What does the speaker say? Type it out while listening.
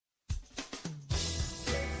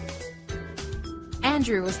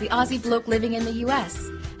Andrew is the Aussie bloke living in the US.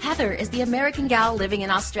 Heather is the American gal living in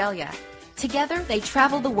Australia. Together, they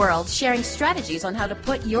travel the world sharing strategies on how to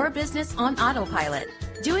put your business on autopilot.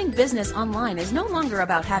 Doing business online is no longer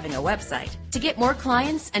about having a website. To get more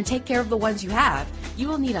clients and take care of the ones you have, you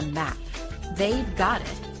will need a map. They've got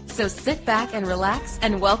it. So sit back and relax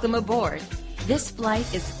and welcome aboard. This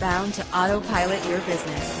flight is bound to autopilot your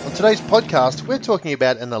business. On today's podcast, we're talking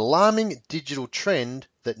about an alarming digital trend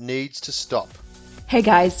that needs to stop. Hey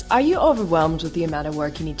guys, are you overwhelmed with the amount of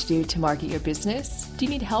work you need to do to market your business? Do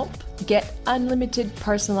you need help? Get unlimited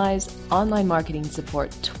personalized online marketing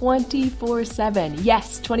support 24/7.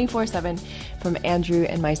 Yes, 24/7 from Andrew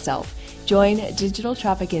and myself. Join Digital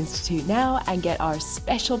Traffic Institute now and get our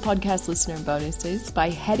special podcast listener bonuses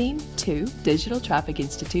by heading to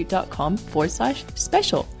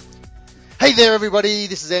digitaltrafficinstitute.com/special. Hey there, everybody.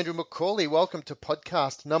 This is Andrew McCauley. Welcome to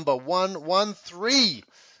podcast number 113.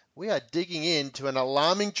 We are digging into an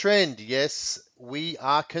alarming trend. Yes, we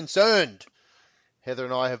are concerned. Heather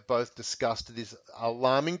and I have both discussed this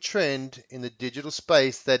alarming trend in the digital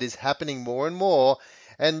space that is happening more and more.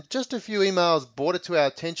 And just a few emails brought it to our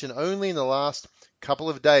attention only in the last couple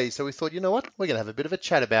of days. So we thought, you know what? We're going to have a bit of a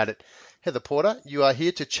chat about it. Heather Porter, you are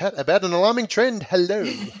here to chat about an alarming trend. Hello.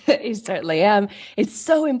 I certainly am. It's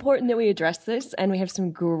so important that we address this, and we have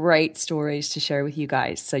some great stories to share with you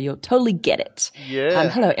guys, so you'll totally get it. Yeah.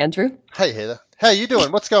 Hello, Andrew. Hey, Heather. How are you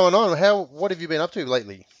doing? What's going on? What have you been up to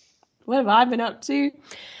lately? What have I been up to?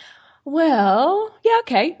 Well, yeah,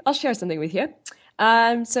 okay. I'll share something with you.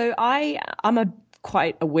 So I'm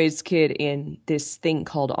quite a whiz kid in this thing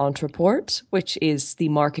called Ontraport, which is the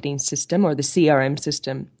marketing system or the CRM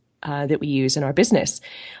system that we use in our business.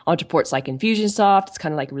 Ontraport's like Infusionsoft. It's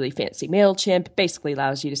kind of like a really fancy MailChimp. Basically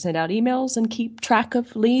allows you to send out emails and keep track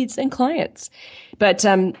of leads and clients. But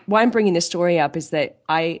why I'm bringing this story up is that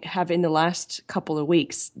I have in the last couple of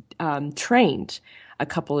weeks trained a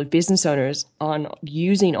couple of business owners on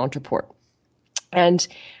using Ontraport. And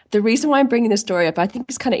the reason why I'm bringing this story up, I think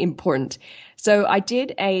is kind of important. So I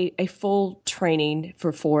did a full training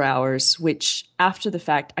for 4 hours, which after the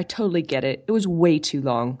fact, I totally get it. It was way too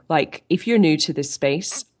long. Like if you're new to this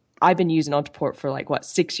space, I've been using Ontraport for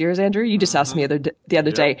 6 years, Andrew? You just asked me the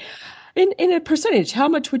other day. In a percentage, how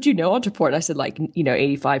much would you know Ontraport? I said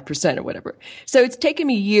 85% or whatever. So it's taken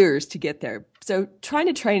me years to get there. So trying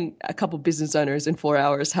to train a couple business owners in 4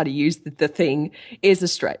 hours how to use the thing is a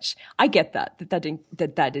stretch. I get that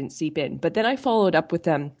didn't seep in. But then I followed up with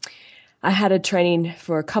them. I had a training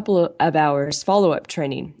for a couple of hours, follow-up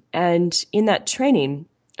training. And in that training,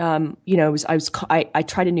 I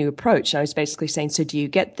tried a new approach. And I was basically saying, so do you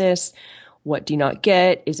get this? What do you not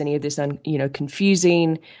get? Is any of this,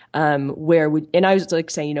 confusing? And I was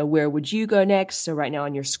saying, where would you go next? So right now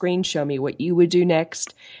on your screen, show me what you would do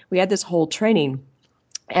next. We had this whole training.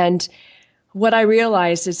 And what I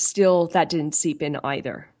realized is still that didn't seep in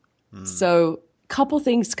either. So a couple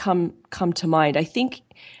things come to mind. I think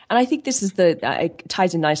this is it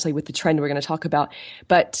ties in nicely with the trend we're going to talk about,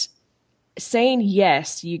 but saying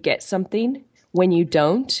yes, you get something when you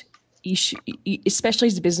don't, especially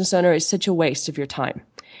as a business owner, is such a waste of your time.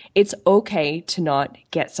 It's okay to not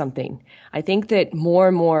get something. I think that more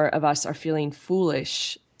and more of us are feeling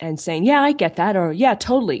foolish and saying, yeah, I get that, or yeah,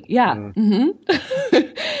 totally, yeah.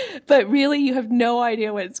 But really, you have no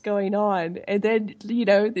idea what's going on. And then,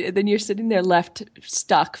 then you're sitting there left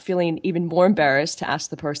stuck, feeling even more embarrassed to ask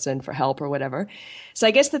the person for help or whatever. So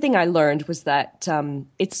I guess the thing I learned was that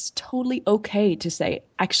it's totally okay to say,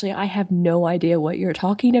 actually, I have no idea what you're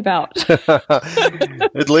talking about.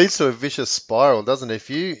 It leads to a vicious spiral, doesn't it? If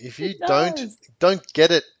you don't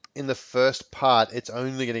get it in the first part, it's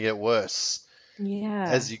only going to get worse. Yeah,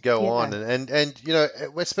 as you go on. And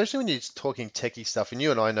especially when you're talking techie stuff, and you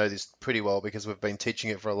and I know this pretty well because we've been teaching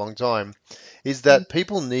it for a long time, is that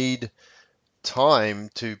people need time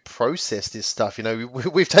to process this stuff.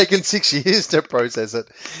 We've taken 6 years to process it.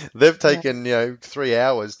 They've taken 3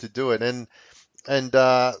 hours to do it. And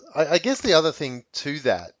I guess the other thing to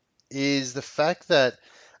that is the fact that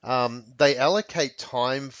they allocate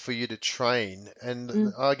time for you to train.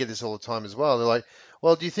 And I get this all the time as well. They're like,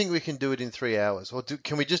 well, do you think we can do it in 3 hours? Or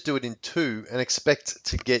can we just do it in 2 and expect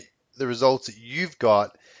to get the results that you've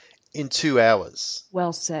got in 2 hours?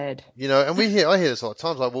 Well said. And I hear this all the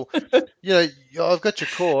time. It's like, well, I've got your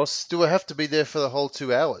course. Do I have to be there for the whole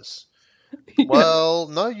 2 hours? Well,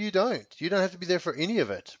 no, you don't. You don't have to be there for any of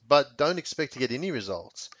it, but don't expect to get any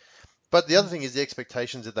results. But the other thing is the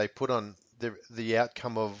expectations that they put on the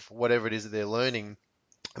outcome of whatever it is that they're learning.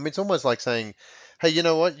 I mean, it's almost like saying, hey, you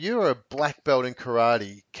know what? You're a black belt in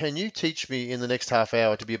karate. Can you teach me in the next half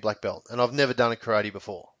hour to be a black belt? And I've never done a karate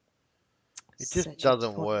before. It just Such a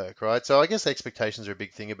doesn't total. work, right? So I guess expectations are a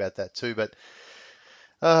big thing about that too. But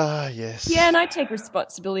Yeah, yes, and I take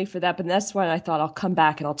responsibility for that, but that's why I thought I'll come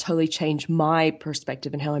back and I'll totally change my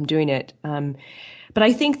perspective and how I'm doing it. But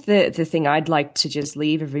I think the thing I'd like to just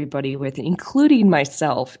leave everybody with, including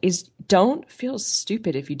myself, is don't feel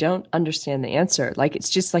stupid if you don't understand the answer. Like it's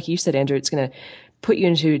just like you said, Andrew, it's going to put you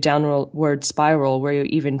into a downward spiral where you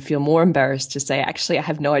even feel more embarrassed to say, actually, I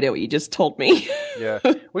have no idea what you just told me. yeah.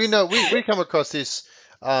 Well, we come across this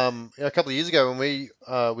a couple of years ago when we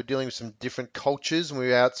were dealing with some different cultures and we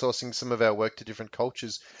were outsourcing some of our work to different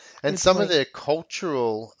cultures, and Good some of point. their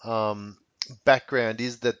cultural background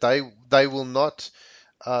is that they will not.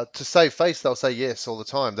 To save face, they'll say yes all the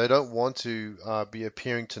time. They don't want to be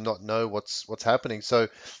appearing to not know what's happening. So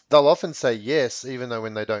they'll often say yes, even though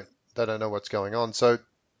when they don't know what's going on. So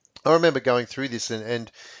I remember going through this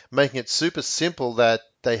and making it super simple that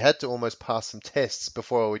they had to almost pass some tests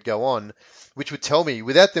before I would go on, which would tell me,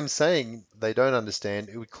 without them saying they don't understand,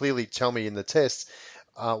 it would clearly tell me in the tests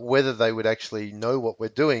whether they would actually know what we're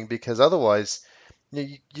doing, because otherwise,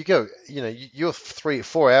 you go, you're 3 or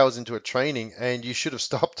 4 hours into a training and you should have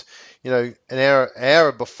stopped, an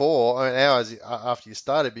hour before or an hour after you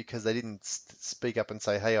started because they didn't speak up and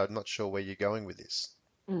say, hey, I'm not sure where you're going with this.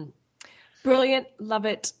 Mm. Brilliant. Love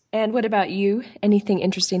it. And what about you? Anything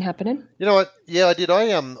interesting happening? You know what? Yeah, I did.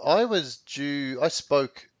 I was due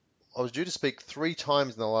to speak 3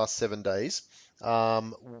 times in the last 7 days.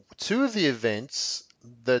 Two of the events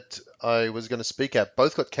that I was going to speak at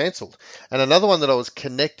both got cancelled, and another one that I was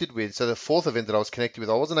connected with. So the fourth event that I was connected with,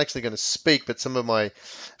 I wasn't actually going to speak, but some of my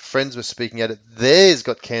friends were speaking at it. Theirs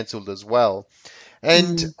got cancelled as well.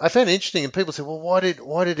 And Mm. I found it interesting, and people said, "Well, why did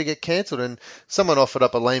it get cancelled?" And someone offered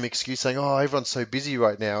up a lame excuse, saying, "Oh, everyone's so busy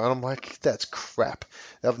right now." And I'm like, "That's crap."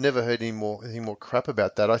 I've never heard anything more crap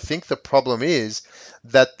about that. I think the problem is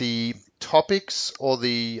that the topics or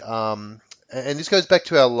and this goes back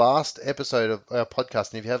to our last episode of our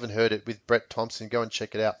podcast, and if you haven't heard it with Brett Thompson, go and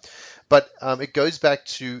check it out. But it goes back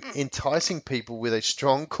to enticing people with a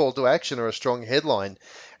strong call to action or a strong headline,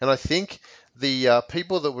 and I think the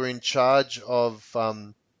people that were in charge of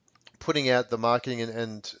putting out the marketing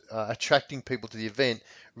and attracting people to the event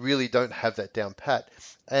really don't have that down pat.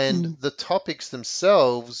 And Mm. the topics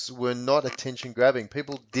themselves were not attention grabbing.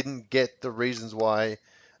 People didn't get the reasons why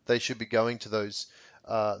they should be going to those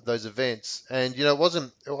events. And I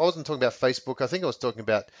wasn't talking about Facebook. I think I was talking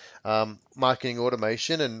about marketing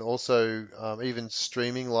automation and also even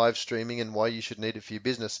live streaming, and why you should need it for your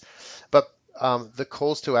business. But the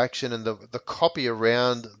calls to action and the copy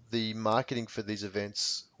around the marketing for these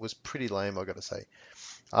events was pretty lame, I got to say.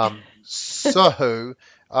 And it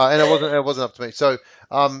wasn't up to me. So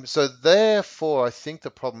therefore, I think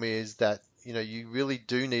the problem is that you really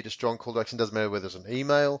do need a strong call to action. Doesn't matter whether it's an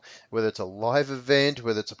email, whether it's a live event,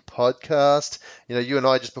 whether it's a podcast. You and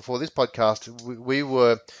I, just before this podcast, we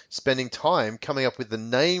were spending time coming up with the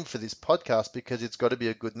name for this podcast, because it's got to be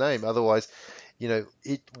a good name. Otherwise,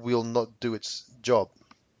 it will not do its job.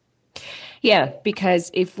 Yeah, because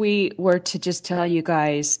if we were to just tell you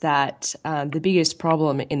guys that the biggest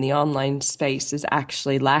problem in the online space is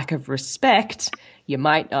actually lack of respect, you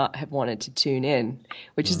might not have wanted to tune in,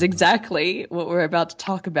 which is Mhm. exactly what we're about to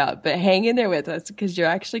talk about. But hang in there with us because you're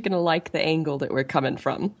actually going to like the angle that we're coming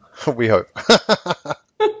from. We hope.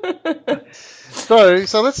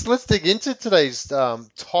 So let's dig into today's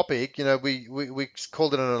topic. We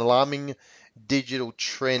called it an alarming digital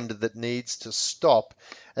trend that needs to stop.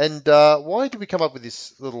 And why did we come up with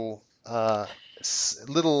this little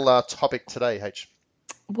topic today, H?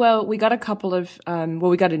 Well, we got a couple of,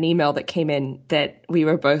 we got an email that came in that we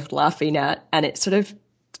were both laughing at, and it sort of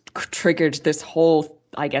triggered this whole,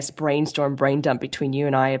 I guess, brain dump between you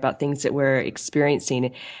and I about things that we're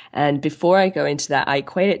experiencing. And before I go into that, I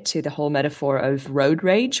equate it to the whole metaphor of road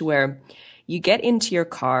rage, where you get into your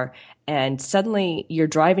car and suddenly you're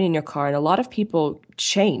driving in your car, and a lot of people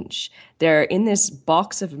change. They're in this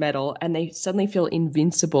box of metal and they suddenly feel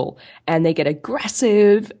invincible, and they get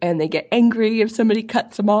aggressive and they get angry if somebody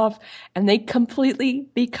cuts them off, and they completely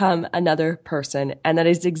become another person. And that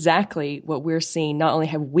is exactly what we're seeing. Not only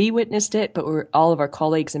have we witnessed it, but all of our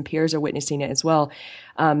colleagues and peers are witnessing it as well.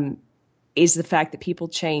 Is the fact that people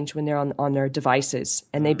change when they're on their devices,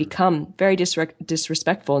 and they Mm. become very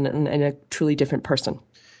disrespectful and a truly different person.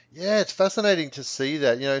 Yeah, it's fascinating to see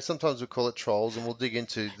that. Sometimes we call it trolls, and we'll dig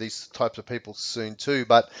into these types of people soon too.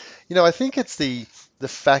 But I think it's the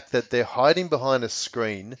fact that they're hiding behind a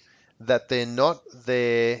screen, that they're not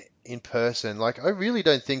there in person. Like, I really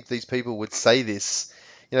don't think these people would say this.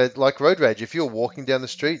 Like road rage. If you're walking down the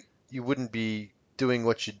street, you wouldn't be doing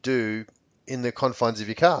what you do in the confines of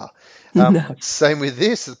your car. No. Same with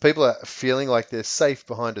this, as people are feeling like they're safe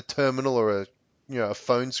behind a terminal or a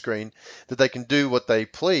phone screen, that they can do what they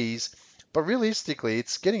please. But realistically,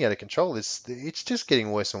 it's getting out of control. It's just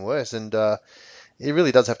getting worse and worse, and it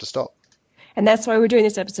really does have to stop. And that's why we're doing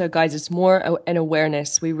this episode, guys. It's more an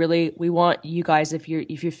awareness. We want you guys, if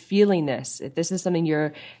you're feeling this, if this is something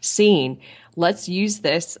you're seeing, let's use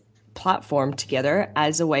this platform together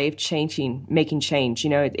as a way of making change.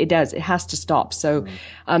 It has to stop. So,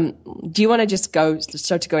 do you want to just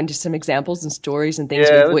start to go into some examples and stories and things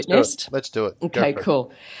we've witnessed? Let's do it. Okay,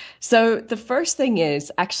 cool. So the first thing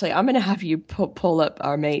is, actually, I'm going to have you pull up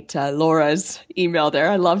our mate Laura's email there.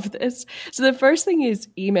 I love this. So the first thing is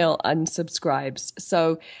email unsubscribes.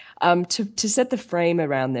 So to set the frame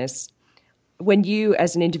around this, when you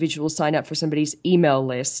as an individual sign up for somebody's email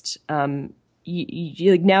list,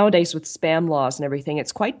 you nowadays with spam laws and everything,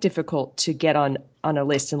 it's quite difficult to get on a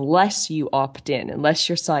list unless you opt in, unless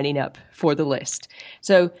you're signing up for the list.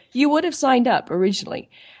 So you would have signed up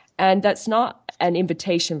originally. And that's not an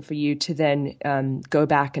invitation for you to then go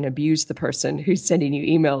back and abuse the person who's sending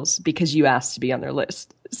you emails because you asked to be on their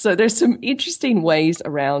list. So there's some interesting ways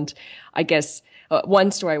around, I guess.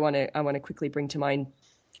 One story I want to quickly bring to mind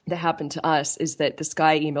that happened to us is that this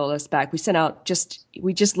guy emailed us back. We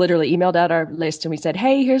just literally emailed out our list and we said,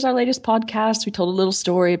 hey, here's our latest podcast. We told a little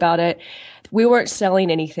story about it. We weren't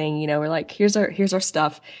selling anything, we're like, here's our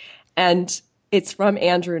stuff. And it's from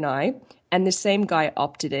Andrew and I. And the same guy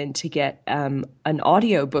opted in to get an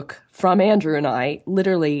audio book from Andrew and I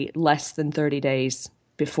literally less than 30 days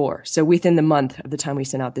before. So within the month of the time we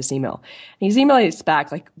sent out this email. And he's emailing us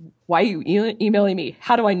back like, why are you emailing me?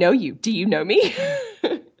 How do I know you? Do you know me?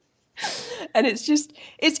 And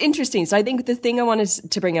it's interesting. So I think the thing I wanted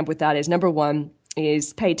to bring up with that is, number one,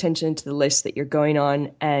 is pay attention to the list that you're going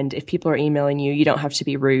on. And if people are emailing you, you don't have to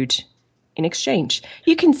be rude in exchange.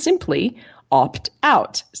 You can simply opt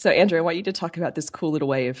out. So Andrew, I want you to talk about this cool little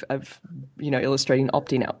way of illustrating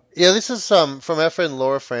opting out. Yeah, this is from our friend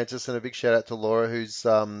Laura Francis, and a big shout out to Laura, who's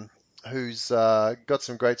got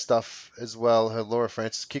some great stuff as well. Her Laura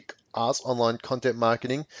Francis Kick Ass Online Content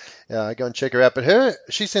Marketing. Go and check her out. But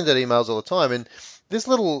she sends out emails all the time, and this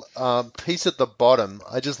little piece at the bottom,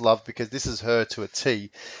 I just love, because this is her to a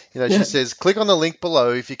T. She says, click on the link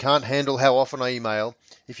below if you can't handle how often I email,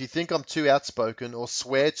 if you think I'm too outspoken or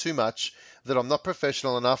swear too much, that I'm not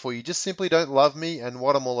professional enough, or you just simply don't love me and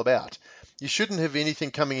what I'm all about. You shouldn't have anything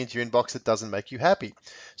coming into your inbox that doesn't make you happy.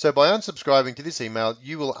 So by unsubscribing to this email,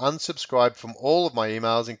 you will unsubscribe from all of my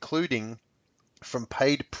emails, including from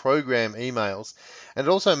paid program emails. And it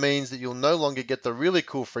also means that you'll no longer get the really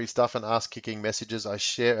cool free stuff and ass-kicking messages I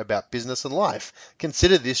share about business and life.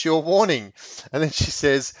 Consider this your warning. And then she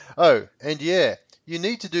says, oh, and yeah, you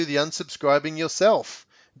need to do the unsubscribing yourself.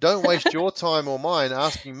 Don't waste your time or mine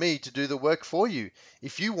asking me to do the work for you.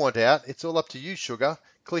 If you want out, it's all up to you, sugar.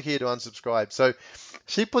 Click here to unsubscribe. So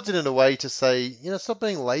she puts it in a way to say, stop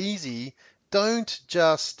being lazy. Don't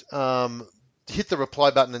just hit the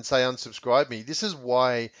reply button and say unsubscribe me. This is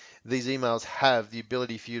why these emails have the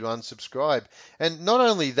ability for you to unsubscribe. And not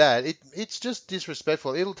only that, it's just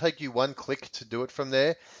disrespectful. It'll take you one click to do it from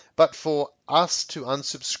there. But for us to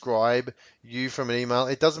unsubscribe you from an email,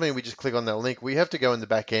 it doesn't mean we just click on that link. We have to go in the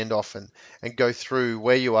back end often and go through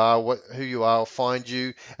where you are, who you are, find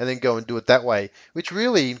you, and then go and do it that way, which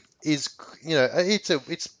really is,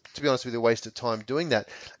 it's to be honest with you, a waste of time doing that.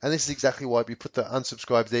 And this is exactly why we put the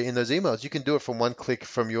unsubscribe there in those emails. You can do it from one click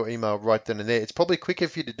from your email right then and there. It's probably quicker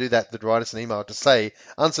for you to do that than write us an email to say,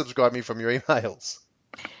 unsubscribe me from your emails.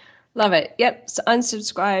 Love it. Yep. So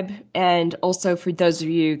unsubscribe. And also for those of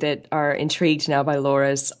you that are intrigued now by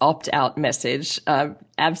Laura's opt-out message,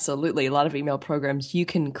 absolutely. A lot of email programs, you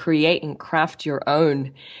can create and craft your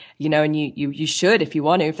own, and you should, if you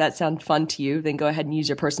want to. If that sounds fun to you, then go ahead and use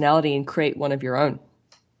your personality and create one of your own.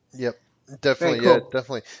 Yep, definitely. Very cool. Yeah,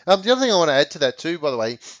 definitely. The other thing I want to add to that too, by the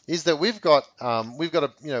way, is that we've got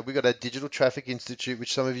a Digital Traffic Institute,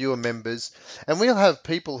 which some of you are members, and we'll have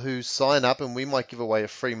people who sign up, and we might give away a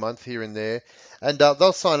free month here and there, and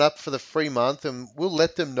they'll sign up for the free month, and we'll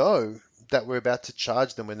let them know that we're about to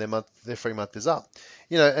charge them when their free month is up.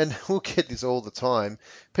 And we'll get this all the time.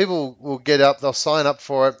 People will they'll sign up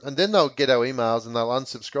for it, and then they'll get our emails and they'll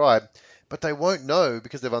unsubscribe. But they won't know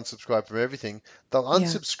because they've unsubscribed from everything. They'll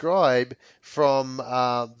unsubscribe from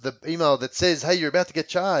the email that says, hey, you're about to get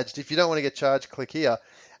charged. If you don't want to get charged, click here.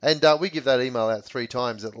 And we give that email out 3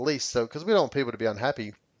 times at least, so because we don't want people to be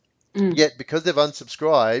unhappy. Yet because they've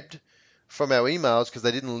unsubscribed from our emails because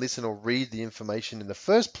they didn't listen or read the information in the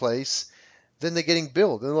first place, then they're getting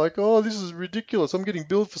billed. And they're like, oh, this is ridiculous. I'm getting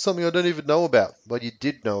billed for something I don't even know about. Well, you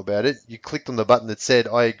did know about it. You clicked on the button that said,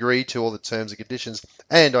 I agree to all the terms and conditions,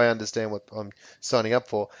 and I understand what I'm signing up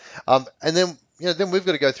for. And then, then we've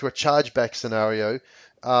got to go through a chargeback scenario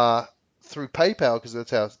through PayPal because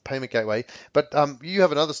that's our payment gateway. But you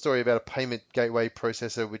have another story about a payment gateway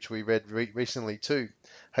processor, which we read recently too.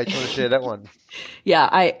 Hey, do you want to share that one?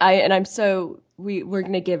 Yeah, we're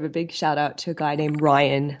going to give a big shout out to a guy named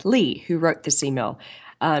Ryan Lee who wrote this email,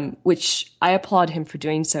 which I applaud him for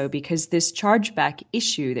doing so because this chargeback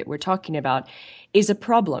issue that we're talking about is a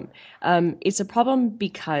problem. It's a problem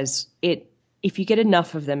because if you get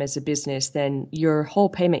enough of them as a business, then your whole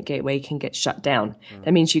payment gateway can get shut down.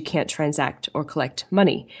 That means you can't transact or collect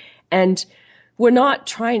money. And we're not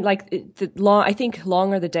trying, I think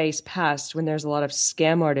long are the days past when there's a lot of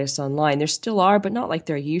scam artists online. There still are, but not like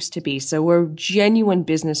there used to be. So we're genuine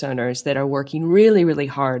business owners that are working really, really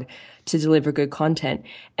hard to deliver good content.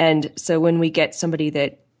 And so when we get somebody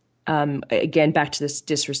that, again, back to this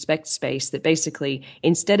disrespect space, that basically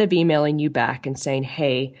instead of emailing you back and saying,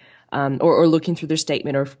 hey, or looking through their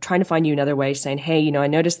statement or trying to find you another way saying, hey, I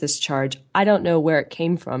noticed this charge. I don't know where it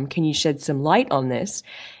came from. Can you shed some light on this?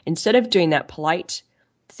 Instead of doing that polite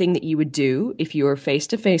thing that you would do if you were face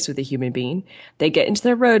to face with a human being, they get into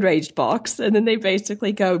their road rage box and then they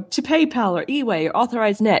basically go to PayPal or eWay or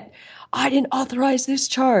AuthorizeNet. I didn't authorize this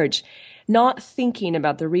charge, not thinking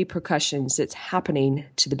about the repercussions that's happening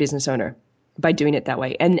to the business owner by doing it that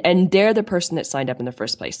way. And they're the person that signed up in the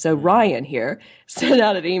first place. So Ryan here sent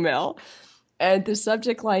out an email and the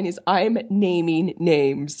subject line is, I'm naming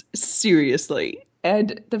names, seriously.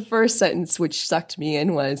 And the first sentence which sucked me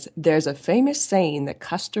in was, there's a famous saying, the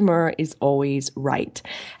customer is always right.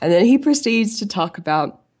 And then he proceeds to talk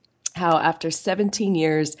about how after 17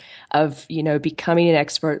 years of, becoming an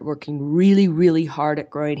expert, working really, really hard at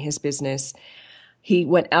growing his business, he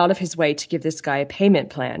went out of his way to give this guy a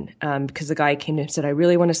payment plan because the guy came to him and said, I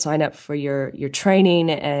really want to sign up for your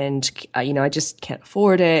training and, I just can't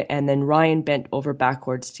afford it. And then Ryan bent over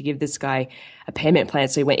backwards to give this guy a payment plan.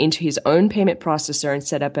 So he went into his own payment processor and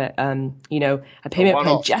set up a payment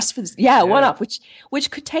plan just for this. Yeah, one off,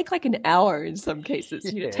 which could take like an hour in some cases.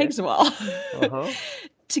 It takes a while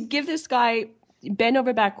to give this guy bend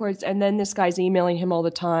over backwards. And then this guy's emailing him all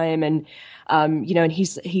the time. And, and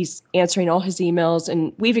he's answering all his emails.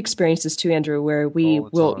 And we've experienced this too, Andrew, where we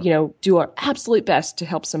will, do our absolute best to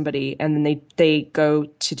help somebody. And then they go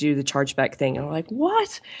to do the chargeback thing. And we're like, what?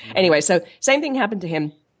 Mm-hmm. Anyway, so same thing happened to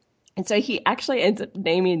him. And so he actually ends up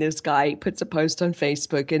naming this guy, puts a post on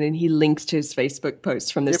Facebook, and then he links to his Facebook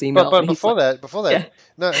post from this email. But before that,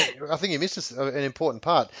 no, I think you missed an important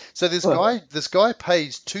part. So this guy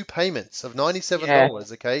pays two payments of $97. Yeah.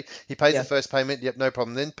 Okay, he pays the first payment. Yep, no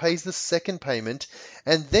problem. Then pays the second payment,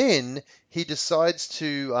 and then he decides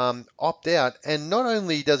to opt out. And not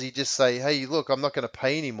only does he just say, hey, look, I'm not going to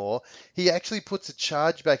pay anymore, he actually puts a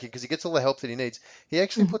charge back in because he gets all the help that he needs. He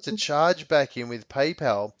actually puts a charge back in with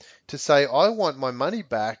PayPal to say, I want my money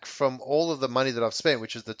back from all of the money that I've spent,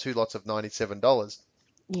 which is the two lots of $97.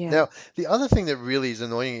 Yeah. Now, the other thing that really is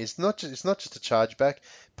annoying is it's not just a chargeback.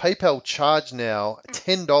 PayPal charge now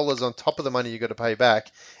 $10 on top of the money you got to pay back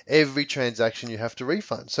every transaction you have to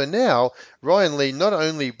refund. So now Ryan Lee not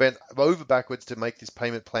only bent over backwards to make this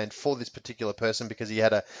payment plan for this particular person because he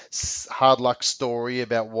had a hard luck story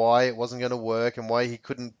about why it wasn't going to work and why he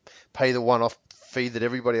couldn't pay the one-off fee that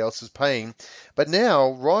everybody else was paying, but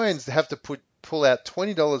now Ryan's have to pull out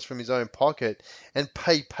 $20 from his own pocket and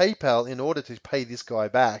pay PayPal in order to pay this guy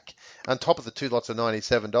back on top of the two lots of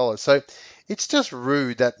 $97. So it's just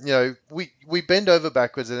rude that, we bend over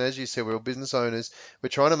backwards. And as you said, we're all business owners. We're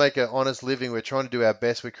trying to make an honest living. We're trying to do our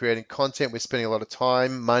best. We're creating content. We're spending a lot of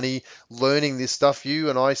time, money, learning this stuff. You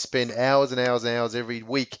and I spend hours and hours and hours every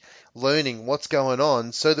week learning what's going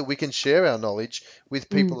on so that we can share our knowledge with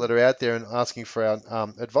people that are out there and asking for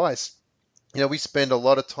our advice. We spend a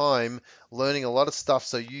lot of time learning a lot of stuff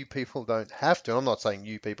so you people don't have to. And I'm not saying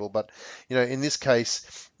you people, but, in this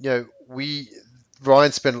case,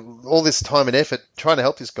 Ryan spent all this time and effort trying to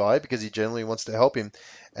help this guy because he genuinely wants to help him.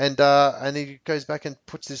 And he goes back and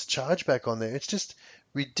puts this charge back on there. It's just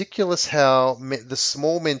ridiculous how the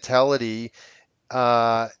small mentality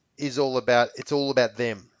is all about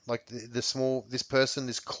them. Like this person,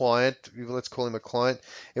 this client, let's call him a client.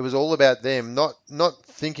 It was all about them, not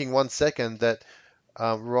thinking 1 second that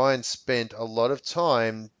Ryan spent a lot of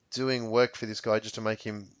time doing work for this guy just to make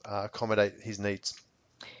him accommodate his needs.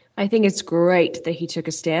 I think it's great that he took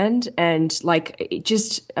a stand and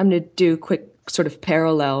I'm going to do a quick sort of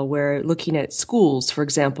parallel. We're looking at schools, for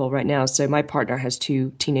example, right now. So my partner has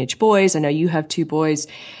 2 teenage boys. I know you have 2 boys.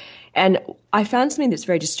 And I found something that's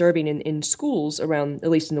very disturbing in schools around, at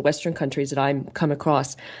least in the Western countries that I'm come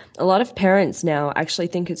across. A lot of parents now actually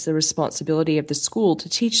think it's the responsibility of the school to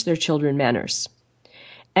teach their children manners.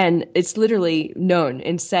 And it's literally known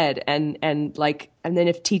and said, and then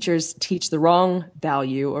if teachers teach the wrong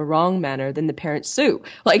value or wrong manner, then the parents sue.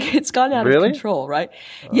 Like it's gone out of Really? control, right?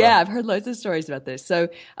 Yeah, I've heard loads of stories about this. So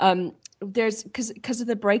there's because of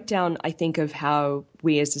the breakdown, I think, of how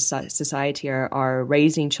we as a society are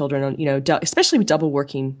raising children on, especially with double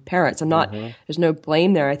working parents. There's no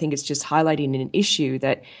blame there. I think it's just highlighting an issue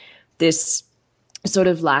that this sort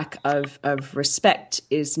of lack of respect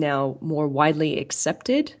is now more widely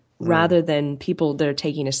accepted rather than people that are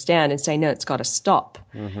taking a stand and saying, no, it's got to stop.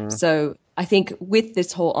 So I think with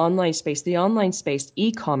this whole online space, the online space,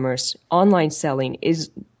 e-commerce, online selling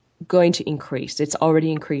is going to increase. It's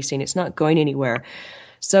already increasing. It's not going anywhere.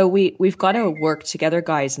 So we've got to work together,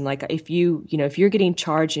 guys. And like, if if you're getting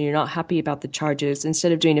charged and you're not happy about the charges,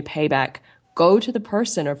 instead of doing a payback, go to the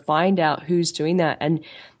person or find out who's doing that and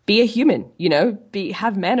be a human,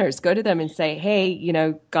 have manners, go to them and say, hey,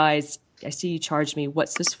 guys, I see you charged me.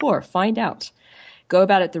 What's this for? Find out. Go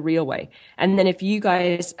about it the real way. And then if you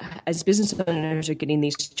guys as business owners are getting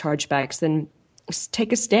these chargebacks, then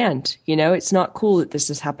take a stand. It's not cool that this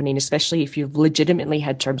is happening, especially if you've legitimately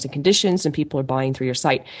had terms and conditions and people are buying through your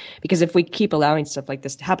site. Because if we keep allowing stuff like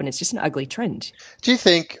this to happen, it's just an ugly trend. Do you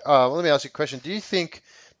think, let me ask you a question. Do you think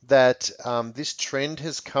that this trend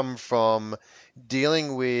has come from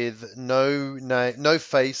dealing with no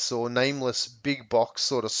face or nameless big box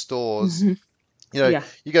sort of stores? Yeah.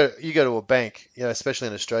 You go to a bank, especially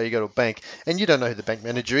in Australia, you go to a bank and you don't know who the bank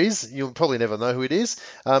manager is. You'll probably never know who it is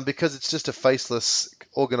because it's just a faceless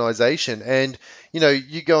organization. And,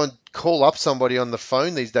 you go and call up somebody on the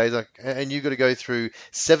phone these days and you've got to go through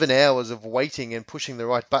 7 hours of waiting and pushing the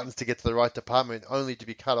right buttons to get to the right department only to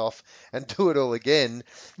be cut off and do it all again.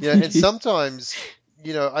 And sometimes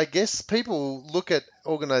I guess people look at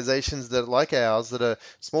organizations that like ours that are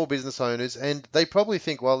small business owners and they probably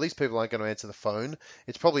think, well, these people aren't going to answer the phone.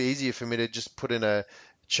 It's probably easier for me to just put in a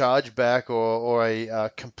chargeback or a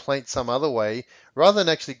complaint some other way rather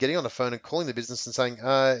than actually getting on the phone and calling the business and saying,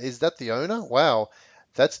 is that the owner? Wow,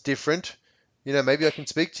 that's different. Maybe I can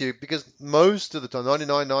speak to you because most of the time,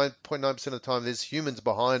 99.9% of the time, there's humans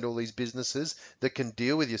behind all these businesses that can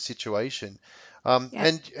deal with your situation. And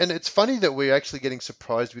it's funny that we're actually getting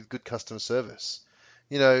surprised with good customer service.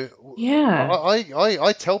 Yeah.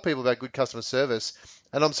 I tell people about good customer service,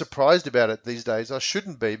 and I'm surprised about it these days. I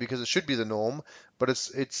shouldn't be because it should be the norm, but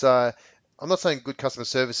it's. I'm not saying good customer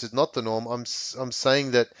service is not the norm. I'm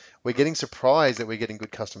saying that we're getting surprised that we're getting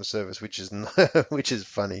good customer service, which is which is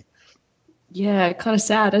funny. Yeah, kind of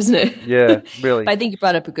sad, isn't it? Yeah, really. But I think you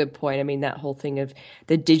brought up a good point. I mean, that whole thing of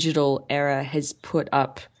the digital era has put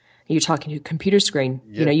up, you're talking to a computer screen,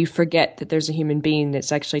 Yeah. you forget that there's a human being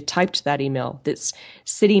that's actually typed that email, that's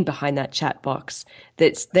sitting behind that chat box,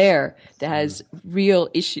 that's there, that has real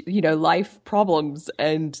issue, life problems,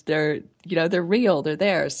 and they're real, they're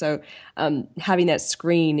there. So having that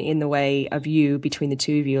screen in the way of you, between the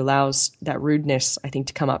two of you, allows that rudeness, I think,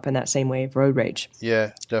 to come up in that same way of road rage.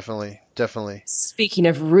 Yeah, definitely. Speaking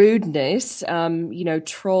of rudeness,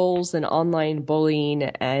 trolls and online bullying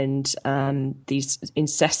and these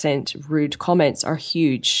incessant rude comments are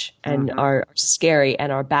huge and are scary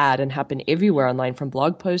and are bad and happen everywhere online, from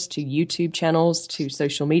blog posts to YouTube channels to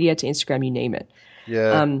social media to Instagram, you name it.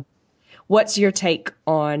 Yeah. What's your take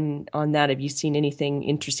on that? Have you seen anything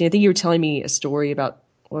interesting? I think you were telling me a story about,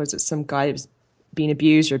 what was it, some guy that was being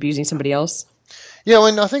abused or abusing somebody else? Yeah,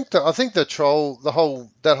 and I think the troll,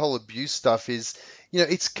 that whole abuse stuff is,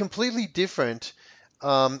 it's completely different.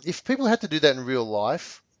 If people had to do that in real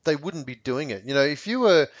life, they wouldn't be doing it. If you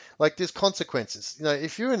were like, there's consequences.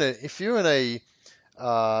 If you're in a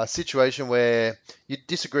situation where you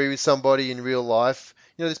disagree with somebody in real life,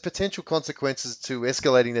 there's potential consequences to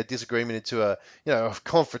escalating that disagreement into a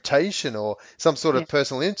confrontation or some sort of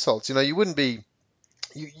personal insults. You wouldn't be.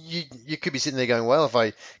 You could be sitting there going, well, if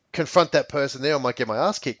I confront that person there, I might get my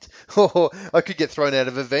ass kicked, or I could get thrown out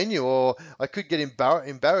of a venue, or I could get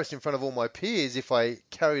embarrassed in front of all my peers if I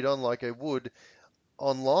carried on like I would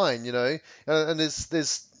online, And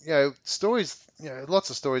there's stories, lots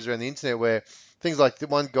of stories around the internet where things like the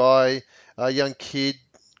one guy, a young kid,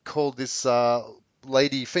 called this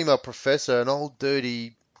lady, female professor, an old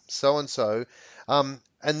dirty so and so.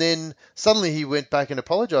 And then suddenly he went back and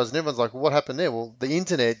apologized, and everyone's like, well, what happened there? Well, the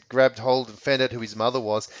internet grabbed hold and found out who his mother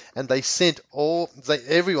was, and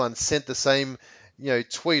everyone sent the same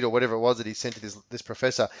tweet or whatever it was that he sent to this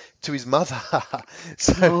professor to his mother.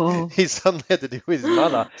 So Oh, he suddenly had to deal with his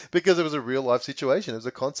mother because it was a real life situation. It was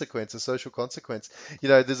a consequence, a social consequence.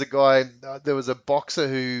 There was a boxer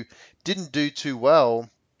who didn't do too well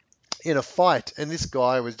in a fight, and this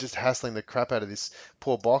guy was just hassling the crap out of this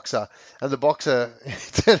poor boxer. And the boxer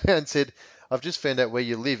turned around and said, I've just found out where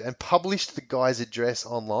you live, and published the guy's address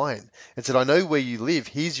online and said, I know where you live.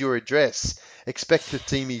 Here's your address. Expect to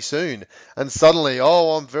see me soon. And suddenly,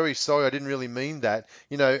 oh, I'm very sorry. I didn't really mean that.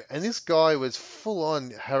 And this guy was full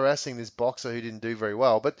on harassing this boxer who didn't do very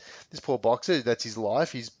well. But this poor boxer, that's his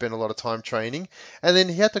life. He's spent a lot of time training. And then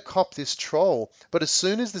he had to cop this troll. But as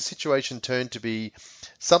soon as the situation turned to be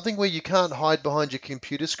something where you can't hide behind your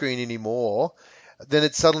computer screen anymore, then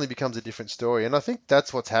it suddenly becomes a different story. And I think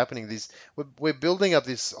that's what's happening. We're building up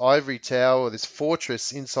this ivory tower, this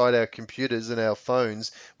fortress inside our computers and our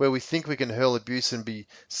phones where we think we can hurl abuse and be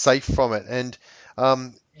safe from it. And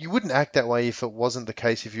you wouldn't act that way if it wasn't the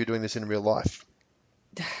case, if you're doing this in real life.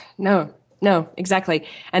 no, no, exactly.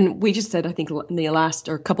 And we just said, I think in the last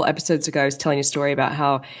or a couple episodes ago, I was telling a story about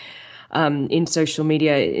how in social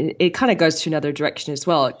media, it kind of goes to another direction as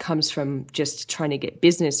well. It comes from just trying to get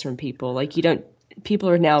business from people. Like people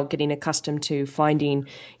are now getting accustomed to finding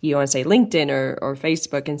you on, say, LinkedIn or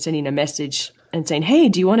Facebook and sending a message and saying, hey,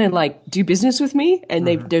 do you want to do business with me? And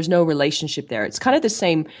there's no relationship there. It's kind of the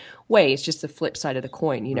same way. It's just the flip side of the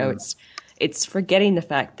coin. It's forgetting the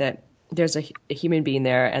fact that there's a human being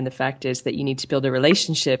there. And the fact is that you need to build a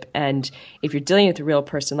relationship. And if you're dealing with a real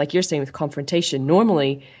person, like you're saying with confrontation,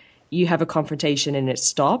 normally you have a confrontation and it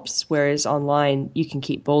stops, whereas online you can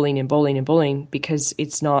keep bullying and bullying and bullying because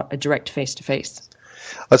it's not a direct face-to-face.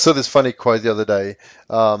 I saw this funny quote the other day.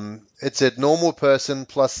 It said normal person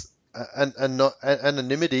plus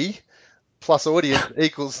anonymity plus audience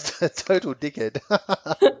equals total dickhead.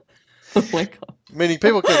 Oh my God. Meaning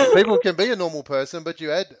people can be a normal person, but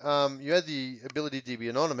you add the ability to be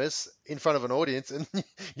anonymous in front of an audience, and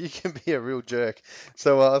you can be a real jerk.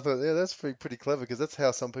 So I thought, yeah, that's pretty clever because that's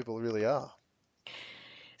how some people really are.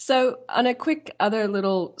 So on a quick other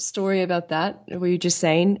little story about that, what you were just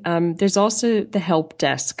saying, there's also the help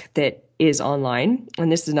desk that is online.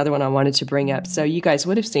 And this is another one I wanted to bring up. So you guys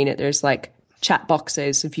would have seen it. There's chat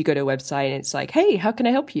boxes. If you go to a website and it's like, hey, how can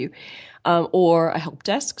I help you? Or a help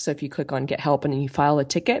desk. So if you click on get help and you file a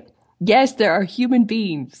ticket, yes, there are human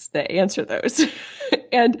beings that answer those.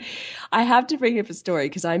 And I have to bring up a story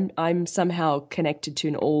because I'm somehow connected to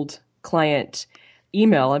an old client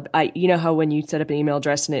email. You know how when you set up an email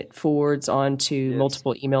address and it forwards on to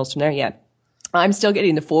multiple emails from there? Yeah. I'm still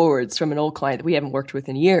getting the forwards from an old client that we haven't worked with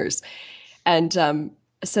in years. And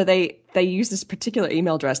so they use this particular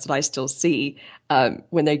email address that I still see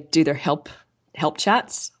when they do their help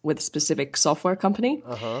chats with a specific software company.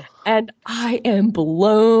 Uh-huh. And I am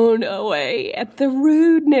blown away at the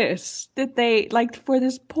rudeness that they for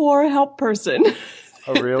this poor help person.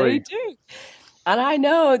 Oh, really? They do. And I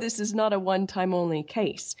know this is not a one-time only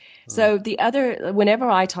case. So whenever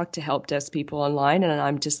I talk to help desk people online and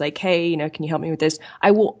I'm just like, hey, can you help me with this? I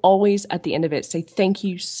will always at the end of it say, thank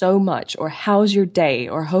you so much, or how's your day,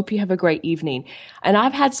 or hope you have a great evening. And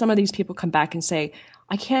I've had some of these people come back and say,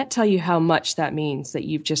 I can't tell you how much that means that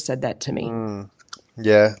you've just said that to me.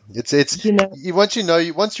 Yeah, it's once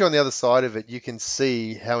you're on the other side of it, you can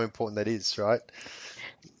see how important that is, right?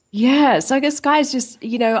 Yeah, so I guess guys just,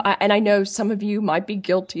 and I know some of you might be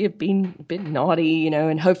guilty of being a bit naughty,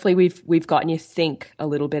 and hopefully we've gotten you think a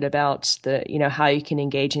little bit about how you can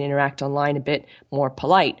engage and interact online a bit more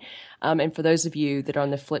polite. And for those of you that are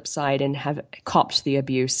on the flip side and have copped the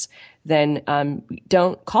abuse, then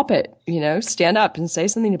don't cop it, stand up and say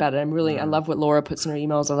something about it. I love what Laura puts in her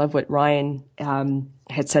emails. I love what Ryan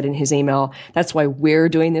had said in his email. That's why we're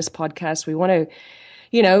doing this podcast. We want to,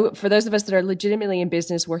 for those of us that are legitimately in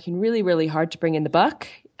business, working really, really hard to bring in the buck,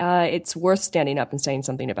 it's worth standing up and saying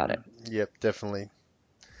something about it. Yep, definitely.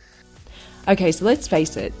 Okay, so let's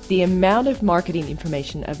face it, the amount of marketing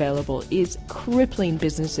information available is crippling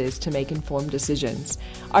businesses to make informed decisions.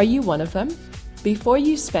 Are you one of them? Before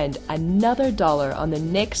you spend another dollar on the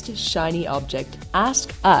next shiny object,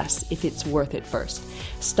 ask us if it's worth it first.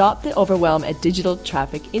 Stop the overwhelm at Digital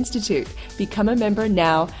Traffic Institute. Become a member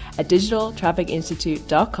now at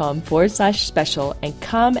digitaltrafficinstitute.com/special and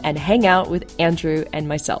come and hang out with Andrew and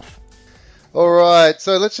myself. All right,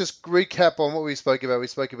 so let's just recap on what we spoke about. We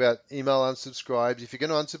spoke about email unsubscribes. If you're going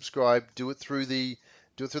to unsubscribe, do it through the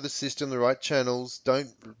Do it through the system, the right channels.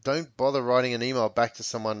 Don't bother writing an email back to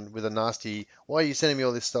someone with a nasty, why are you sending me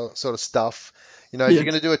all this sort of stuff? If you're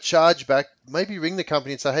going to do a charge back, maybe ring the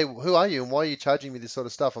company and say, hey, who are you and why are you charging me this sort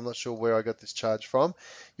of stuff? I'm not sure where I got this charge from.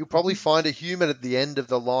 You'll probably find a human at the end of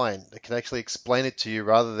the line that can actually explain it to you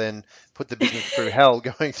rather than put the business through hell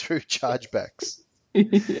going through chargebacks.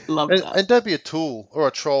 Love that. And don't be a tool, or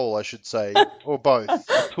a troll, I should say, or both.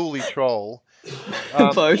 A tooly troll.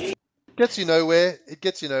 Both. It gets you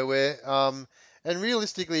nowhere. And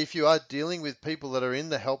realistically, if you are dealing with people that are in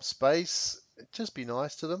the help space, just be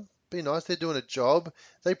nice to them. Be nice. They're doing a job.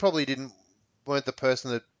 They probably weren't the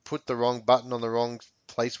person that put the wrong button on the wrong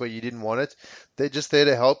place where you didn't want it. They're just there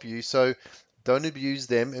to help you. So don't abuse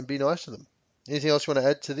them and be nice to them. Anything else you want to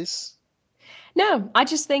add to this? No, I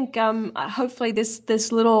just think hopefully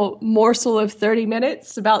this little morsel of 30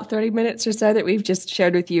 minutes, about 30 minutes or so that we've just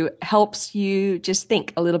shared with you, helps you just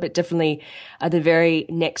think a little bit differently the very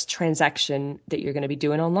next transaction that you're going to be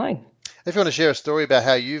doing online. If you want to share a story about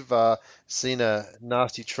how you've seen a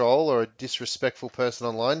nasty troll or a disrespectful person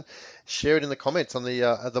online, share it in the comments on the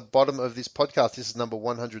at the bottom of this podcast. This is number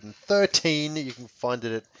 113. You can find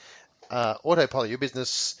it at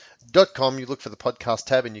autopilotyourbusiness.com. You look for the podcast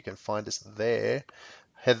tab and you can find us there.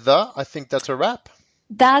 Heather, I think that's a wrap.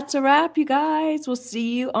 That's a wrap, you guys. We'll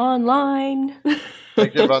see you online.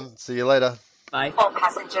 Thanks, everyone. See you later. Bye. All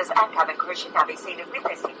passengers and cabin crew should now be seated with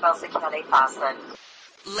their seatbelts securely fastened.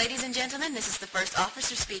 Ladies and gentlemen, this is the first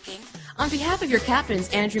officer speaking. On behalf of your captains,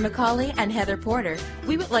 Andrew McCauley and Heather Porter,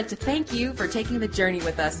 we would like to thank you for taking the journey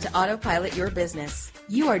with us to autopilot your business.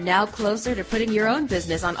 You are now closer to putting your own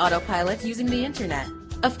business on autopilot using the internet.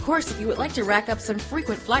 Of course, if you would like to rack up some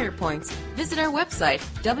frequent flyer points, visit our website,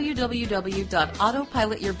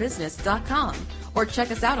 www.autopilotyourbusiness.com, or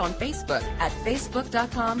check us out on Facebook at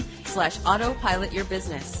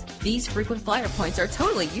facebook.com/autopilotyourbusiness. These frequent flyer points are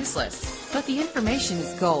totally useless, but the information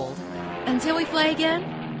is gold. Until we fly again,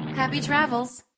 happy travels.